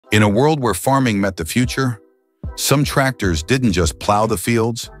In a world where farming met the future, some tractors didn't just plow the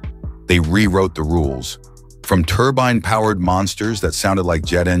fields, they rewrote the rules. From turbine-powered monsters that sounded like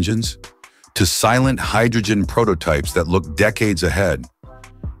jet engines, to silent hydrogen prototypes that looked decades ahead,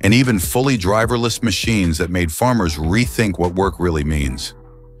 and even fully driverless machines that made farmers rethink what work really means.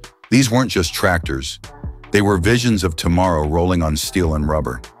 These weren't just tractors, they were visions of tomorrow rolling on steel and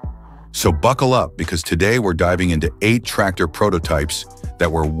rubber. So buckle up, because today we're diving into 8 tractor prototypes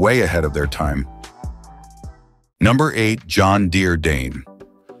that were way ahead of their time. Number 8. John Deere Dane.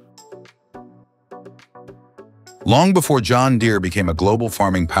 Long before John Deere became a global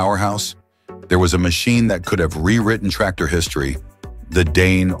farming powerhouse, there was a machine that could have rewritten tractor history: the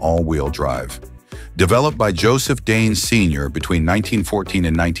Dane all-wheel drive. Developed by Joseph Dane Sr. between 1914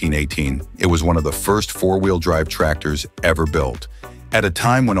 and 1918, it was one of the first four-wheel drive tractors ever built, at a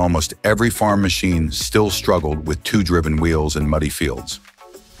time when almost every farm machine still struggled with two-driven wheels in muddy fields.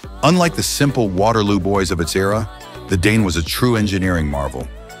 Unlike the simple Waterloo boys of its era, the Dane was a true engineering marvel.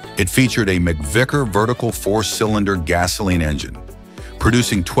 It featured a McVicker vertical 4-cylinder gasoline engine,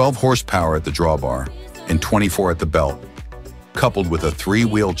 producing 12 horsepower at the drawbar and 24 at the belt, coupled with a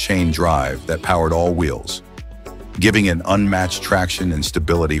 3-wheel chain drive that powered all wheels, giving it unmatched traction and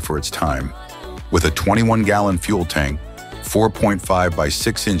stability for its time. With a 21-gallon fuel tank, 4.5 by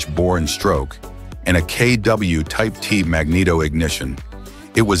 6-inch bore and stroke, and a KW Type T magneto ignition,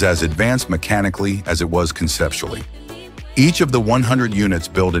 it was as advanced mechanically as it was conceptually. Each of the 100 units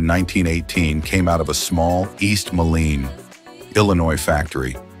built in 1918 came out of a small East Moline, Illinois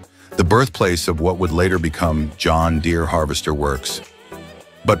factory, the birthplace of what would later become John Deere Harvester Works.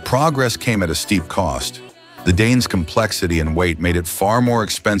 But progress came at a steep cost. The Dane's complexity and weight made it far more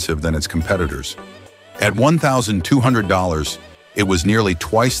expensive than its competitors. At $1,200, it was nearly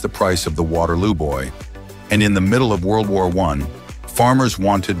twice the price of the Waterloo boy, and in the middle of World War I, farmers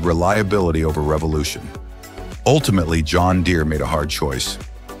wanted reliability over revolution. Ultimately, John Deere made a hard choice: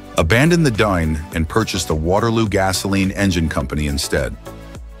 abandon the Dane and purchase the Waterloo Gasoline Engine Company instead.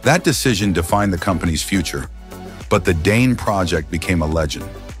 That decision defined the company's future, but the Dane project became a legend,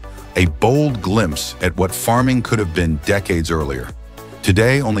 a bold glimpse at what farming could have been decades earlier.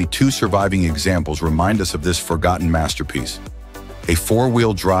 Today, only 2 surviving examples remind us of this forgotten masterpiece: a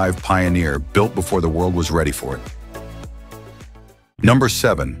 4-wheel drive pioneer built before the world was ready for it. Number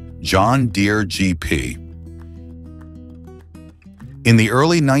 7. John Deere GP. In the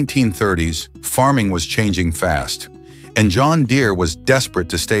early 1930s, farming was changing fast, and John Deere was desperate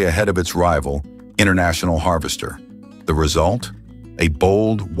to stay ahead of its rival, International Harvester. The result? A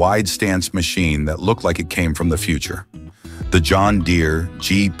bold, wide-stance machine that looked like it came from the future: the John Deere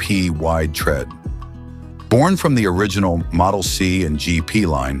GP Wide Tread. Born from the original Model C and GP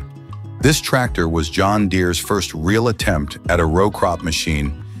line, this tractor was John Deere's first real attempt at a row crop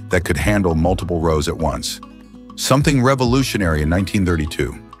machine that could handle multiple rows at once. Something revolutionary in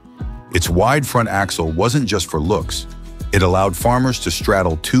 1932. Its wide front axle wasn't just for looks. It allowed farmers to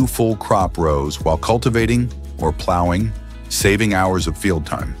straddle 2 full crop rows while cultivating or plowing, saving hours of field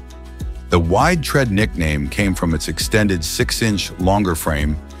time. The Wide Tread nickname came from its extended 6-inch longer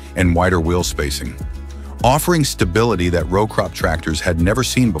frame and wider wheel spacing, offering stability that row crop tractors had never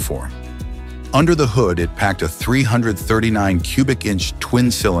seen before. Under the hood, it packed a 339 cubic inch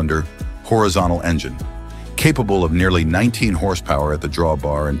twin-cylinder horizontal engine, capable of nearly 19 horsepower at the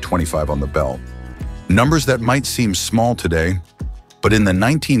drawbar and 25 on the belt. Numbers that might seem small today, but in the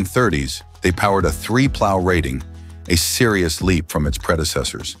 1930s, they powered a 3-plow rating, a serious leap from its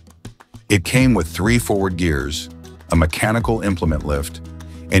predecessors. It came with 3 forward gears, a mechanical implement lift,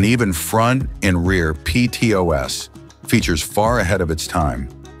 and even front and rear PTOS, features far ahead of its time.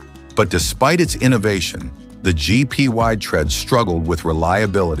 But despite its innovation, the GP Wide Tread struggled with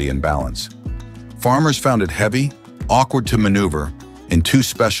reliability and balance. Farmers found it heavy, awkward to maneuver, and too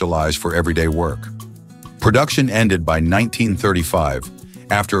specialized for everyday work. Production ended by 1935,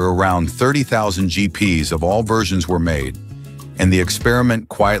 after around 30,000 GPs of all versions were made, and the experiment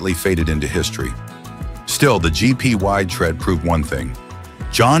quietly faded into history. Still, the GP Wide Tread proved one thing: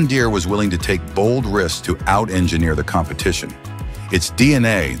 John Deere was willing to take bold risks to out-engineer the competition. Its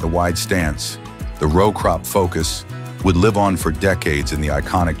DNA, the wide stance, the row crop focus, would live on for decades in the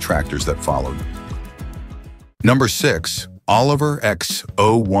iconic tractors that followed. Number 6. Oliver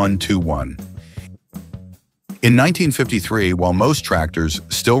X0121. In 1953, while most tractors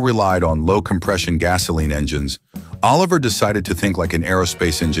still relied on low-compression gasoline engines, Oliver decided to think like an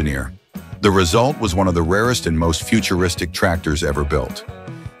aerospace engineer. The result was one of the rarest and most futuristic tractors ever built: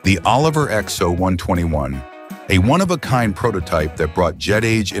 the Oliver X0121, a one-of-a-kind prototype that brought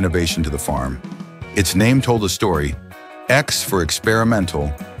jet-age innovation to the farm. Its name told a story: X for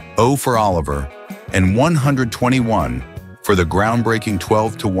experimental, 0 for Oliver, and 121 for the groundbreaking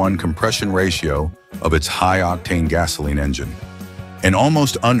 12-to-1 compression ratio of its high-octane gasoline engine, an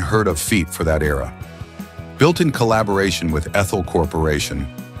almost unheard-of feat for that era. Built in collaboration with Ethel Corporation,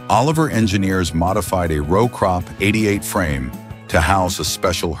 Oliver engineers modified a row crop 88 frame to house a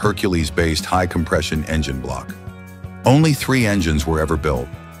special Hercules-based high-compression engine block. Only 3 engines were ever built,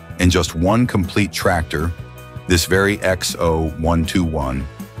 and just one complete tractor, this very XO121,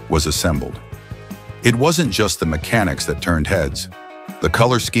 was assembled. It wasn't just the mechanics that turned heads. The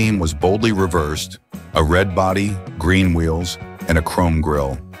color scheme was boldly reversed, a red body, green wheels, and a chrome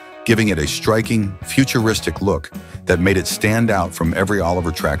grille, giving it a striking, futuristic look that made it stand out from every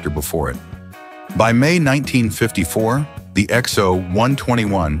Oliver tractor before it. By May 1954, the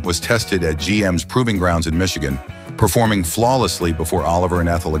XO121 was tested at GM's proving grounds in Michigan, performing flawlessly before Oliver and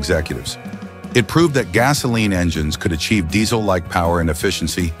Ethel executives. It proved that gasoline engines could achieve diesel-like power and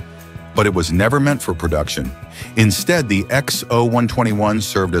efficiency, but it was never meant for production. Instead, the XO121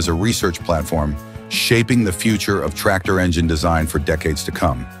 served as a research platform, shaping the future of tractor engine design for decades to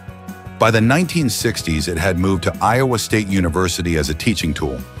come. By the 1960s, it had moved to Iowa State University as a teaching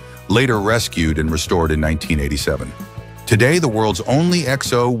tool, later rescued and restored in 1987. Today, the world's only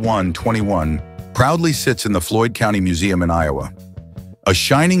XO121 proudly sits in the Floyd County Museum in Iowa, a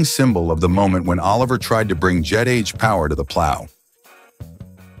shining symbol of the moment when Oliver tried to bring jet-age power to the plow.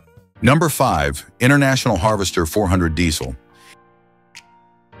 Number 5. International Harvester 400 Diesel.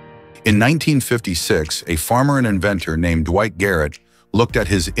 In 1956, a farmer and inventor named Dwight Garrett looked at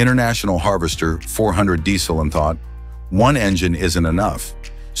his International Harvester 400 Diesel and thought, one engine isn't enough,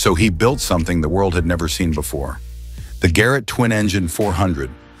 so he built something the world had never seen before. The Garrett twin-engine 400,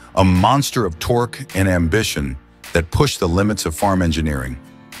 a monster of torque and ambition that pushed the limits of farm engineering.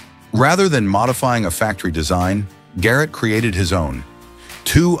 Rather than modifying a factory design, Garrett created his own.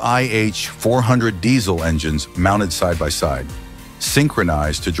 2 IH400 diesel engines mounted side by side,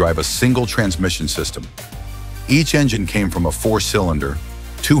 synchronized to drive a single transmission system. Each engine came from a 4-cylinder,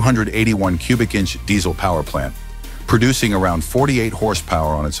 281 cubic inch diesel power plant, producing around 48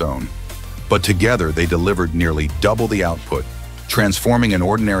 horsepower on its own. But together they delivered nearly double the output, transforming an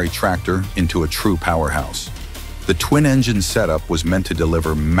ordinary tractor into a true powerhouse. The twin-engine setup was meant to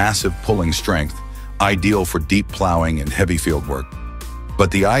deliver massive pulling strength, ideal for deep plowing and heavy field work.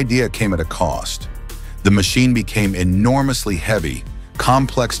 But the idea came at a cost. The machine became enormously heavy,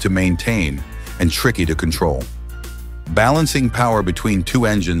 complex to maintain, and tricky to control. Balancing power between 2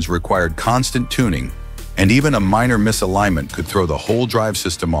 engines required constant tuning, and even a minor misalignment could throw the whole drive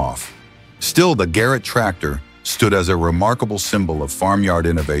system off. Still, the Garrett tractor stood as a remarkable symbol of farmyard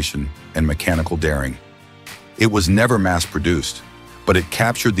innovation and mechanical daring. It was never mass-produced, but it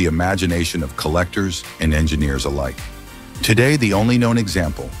captured the imagination of collectors and engineers alike. Today, the only known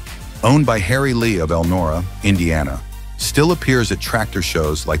example, owned by Harry Lee of Elnora, Indiana, still appears at tractor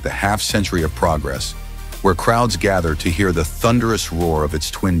shows like the Half-Century of Progress, where crowds gather to hear the thunderous roar of its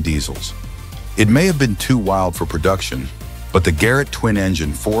twin diesels. It may have been too wild for production, but the Garrett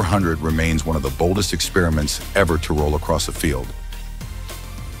twin-engine 400 remains one of the boldest experiments ever to roll across a field.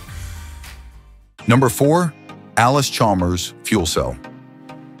 Number 4. Allis-Chalmers Fuel Cell.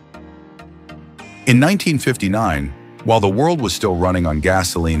 In 1959, while the world was still running on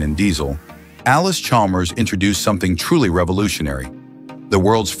gasoline and diesel, Allis-Chalmers introduced something truly revolutionary, the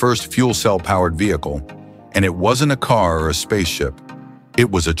world's first fuel cell-powered vehicle, and it wasn't a car or a spaceship,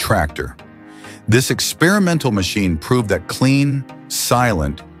 it was a tractor. This experimental machine proved that clean,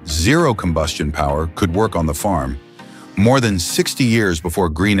 silent, zero combustion power could work on the farm, more than 60 years before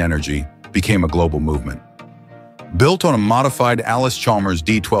green energy became a global movement. Built on a modified Allis-Chalmers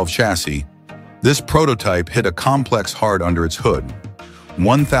D12 chassis, this prototype hit a complex heart under its hood.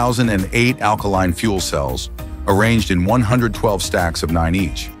 1,008 alkaline fuel cells, arranged in 112 stacks of 9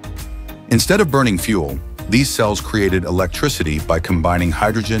 each. Instead of burning fuel, these cells created electricity by combining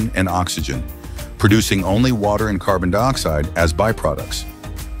hydrogen and oxygen, producing only water and carbon dioxide as byproducts.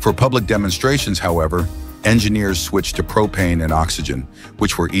 For public demonstrations, however, engineers switched to propane and oxygen,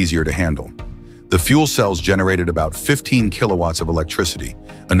 which were easier to handle. The fuel cells generated about 15 kilowatts of electricity,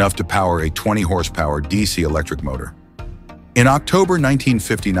 enough to power a 20-horsepower DC electric motor. In October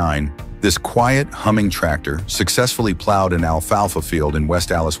 1959, this quiet, humming tractor successfully plowed an alfalfa field in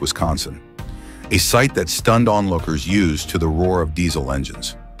West Allis, Wisconsin, a sight that stunned onlookers used to the roar of diesel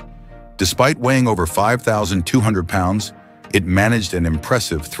engines. Despite weighing over 5,200 pounds, it managed an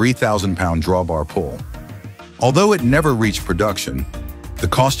impressive 3,000-pound drawbar pull. Although it never reached production, the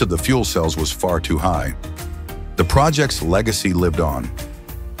cost of the fuel cells was far too high. The project's legacy lived on.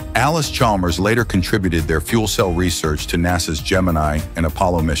 Alice Chalmers later contributed their fuel cell research to NASA's Gemini and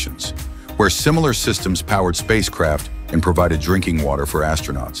Apollo missions, where similar systems powered spacecraft and provided drinking water for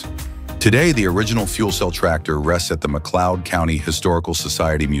astronauts. Today, the original fuel cell tractor rests at the McLeod County Historical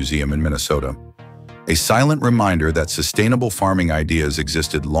Society Museum in Minnesota, a silent reminder that sustainable farming ideas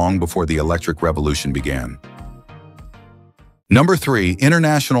existed long before the electric revolution began. Number 3.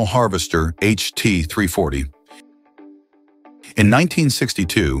 International Harvester HT340. In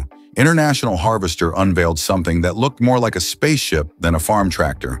 1962, International Harvester unveiled something that looked more like a spaceship than a farm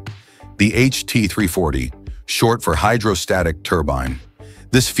tractor, the HT340, short for hydrostatic turbine.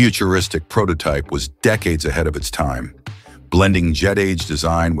 This futuristic prototype was decades ahead of its time, blending jet-age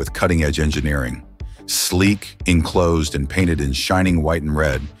design with cutting-edge engineering. Sleek, enclosed, and painted in shining white and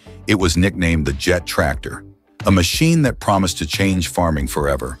red, it was nicknamed the Jet Tractor, a machine that promised to change farming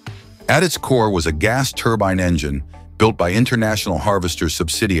forever. At its core was a gas turbine engine built by International Harvester's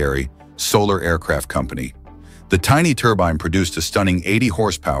subsidiary, Solar Aircraft Company. The tiny turbine produced a stunning 80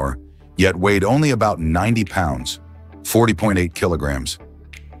 horsepower, yet weighed only about 90 pounds, 40.8 kilograms,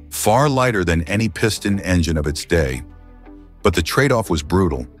 far lighter than any piston engine of its day. But the trade-off was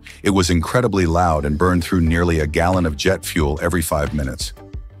brutal. It was incredibly loud and burned through nearly a gallon of jet fuel every 5 minutes.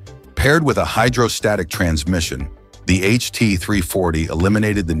 Paired with a hydrostatic transmission, the HT340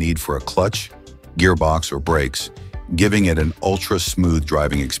 eliminated the need for a clutch, gearbox, or brakes, giving it an ultra-smooth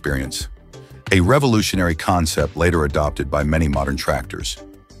driving experience, a revolutionary concept later adopted by many modern tractors.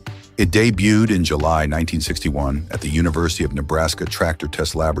 It debuted in July 1961 at the University of Nebraska Tractor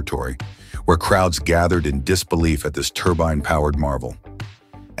Test Laboratory, where crowds gathered in disbelief at this turbine-powered marvel.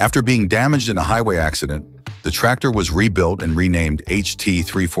 After being damaged in a highway accident, the tractor was rebuilt and renamed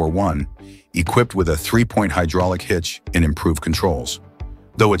HT341, equipped with a 3-point hydraulic hitch and improved controls.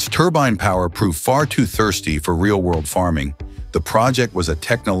 Though its turbine power proved far too thirsty for real-world farming, the project was a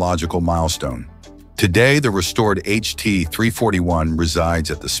technological milestone. Today, the restored HT341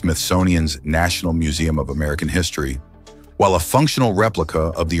 resides at the Smithsonian's National Museum of American History, while a functional replica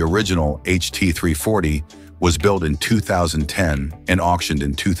of the original HT340 was built in 2010 and auctioned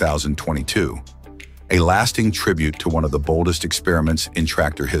in 2022, a lasting tribute to one of the boldest experiments in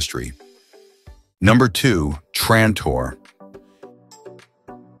tractor history. Number 2. Trantor.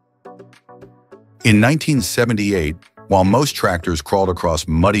 In 1978, while most tractors crawled across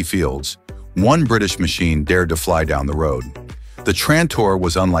muddy fields, one British machine dared to fly down the road. The Trantor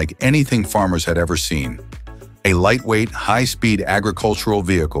was unlike anything farmers had ever seen. A lightweight, high-speed agricultural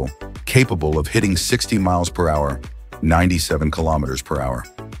vehicle capable of hitting 60 miles per hour, 97 kilometers per hour.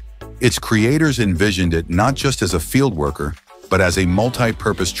 Its creators envisioned it not just as a field worker, but as a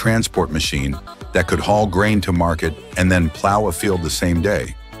multi-purpose transport machine that could haul grain to market and then plow a field the same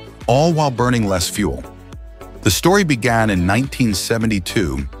day, all while burning less fuel. The story began in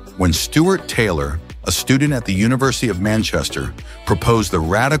 1972 when Stuart Taylor, a student at the University of Manchester, proposed the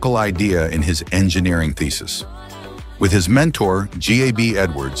radical idea in his engineering thesis. With his mentor, G.A.B.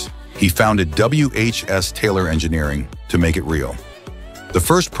 Edwards, he founded W.H.S. Taylor Engineering to make it real. The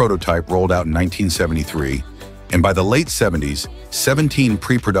first prototype rolled out in 1973, and by the late 70s, 17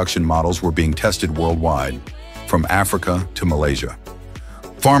 pre-production models were being tested worldwide, from Africa to Malaysia.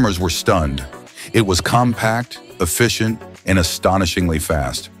 Farmers were stunned. It was compact, efficient, and astonishingly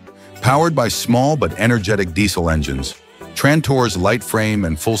fast. Powered by small but energetic diesel engines, Trantor's light frame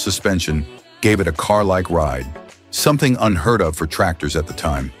and full suspension gave it a car-like ride, something unheard of for tractors at the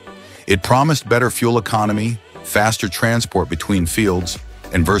time. It promised better fuel economy, faster transport between fields,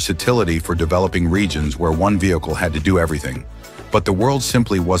 and versatility for developing regions where one vehicle had to do everything. But the world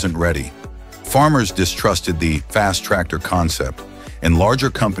simply wasn't ready. Farmers distrusted the fast tractor concept, and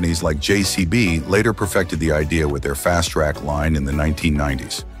larger companies like JCB later perfected the idea with their Fast Track line in the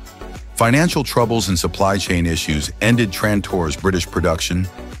 1990s. Financial troubles and supply chain issues ended Trantor's British production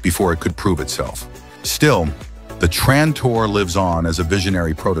before it could prove itself. Still, the Trantor lives on as a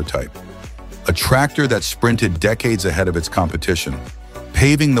visionary prototype, a tractor that sprinted decades ahead of its competition,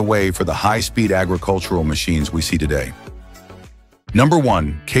 paving the way for the high-speed agricultural machines we see today. Number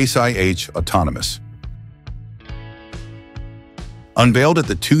 1. Case IH Autonomous. Unveiled at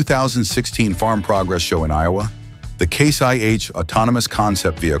the 2016 Farm Progress Show in Iowa, the Case IH Autonomous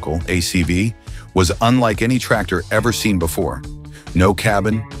Concept Vehicle, ACV, was unlike any tractor ever seen before. No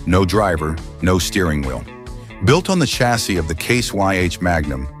cabin, no driver, no steering wheel. Built on the chassis of the Case YH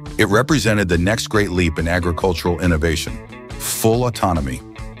Magnum, it represented the next great leap in agricultural innovation: full autonomy.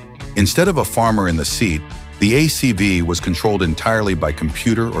 Instead of a farmer in the seat, the ACV was controlled entirely by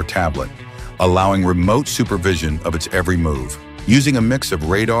computer or tablet, allowing remote supervision of its every move. Using a mix of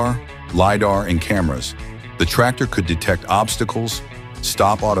radar, LiDAR, and cameras, the tractor could detect obstacles,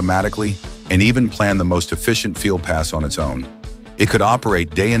 stop automatically, and even plan the most efficient field pass on its own. It could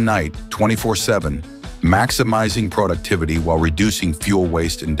operate day and night, 24/7, maximizing productivity while reducing fuel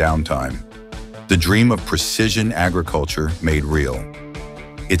waste and downtime. The dream of precision agriculture made real.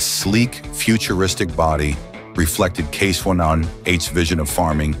 Its sleek, futuristic body reflected Case 108's vision of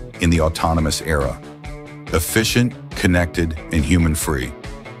farming in the autonomous era. Efficient, connected, and human-free.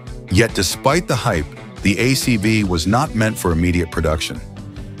 Yet despite the hype, the ACV was not meant for immediate production.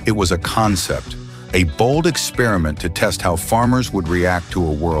 It was a concept, a bold experiment to test how farmers would react to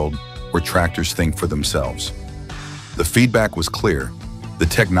a world where tractors think for themselves. The feedback was clear. The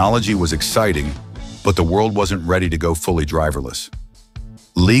technology was exciting, but the world wasn't ready to go fully driverless.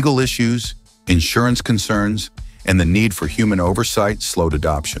 Legal issues, insurance concerns, and the need for human oversight slowed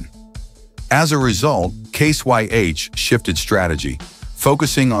adoption. As a result, Case YH shifted strategy,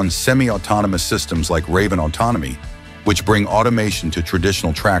 focusing on semi-autonomous systems like Raven Autonomy, which bring automation to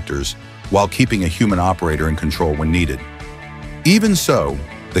traditional tractors while keeping a human operator in control when needed. Even so,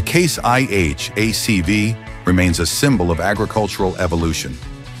 the Case IH ACV remains a symbol of agricultural evolution.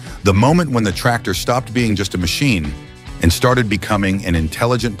 The moment when the tractor stopped being just a machine and started becoming an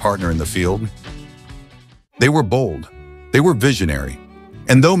intelligent partner in the field. They were bold, they were visionary,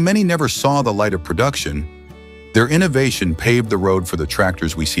 and though many never saw the light of production, their innovation paved the road for the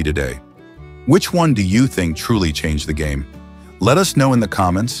tractors we see today. Which one do you think truly changed the game? Let us know in the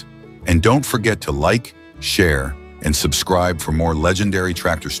comments, and don't forget to like, share, and subscribe for more legendary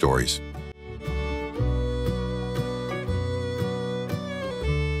tractor stories.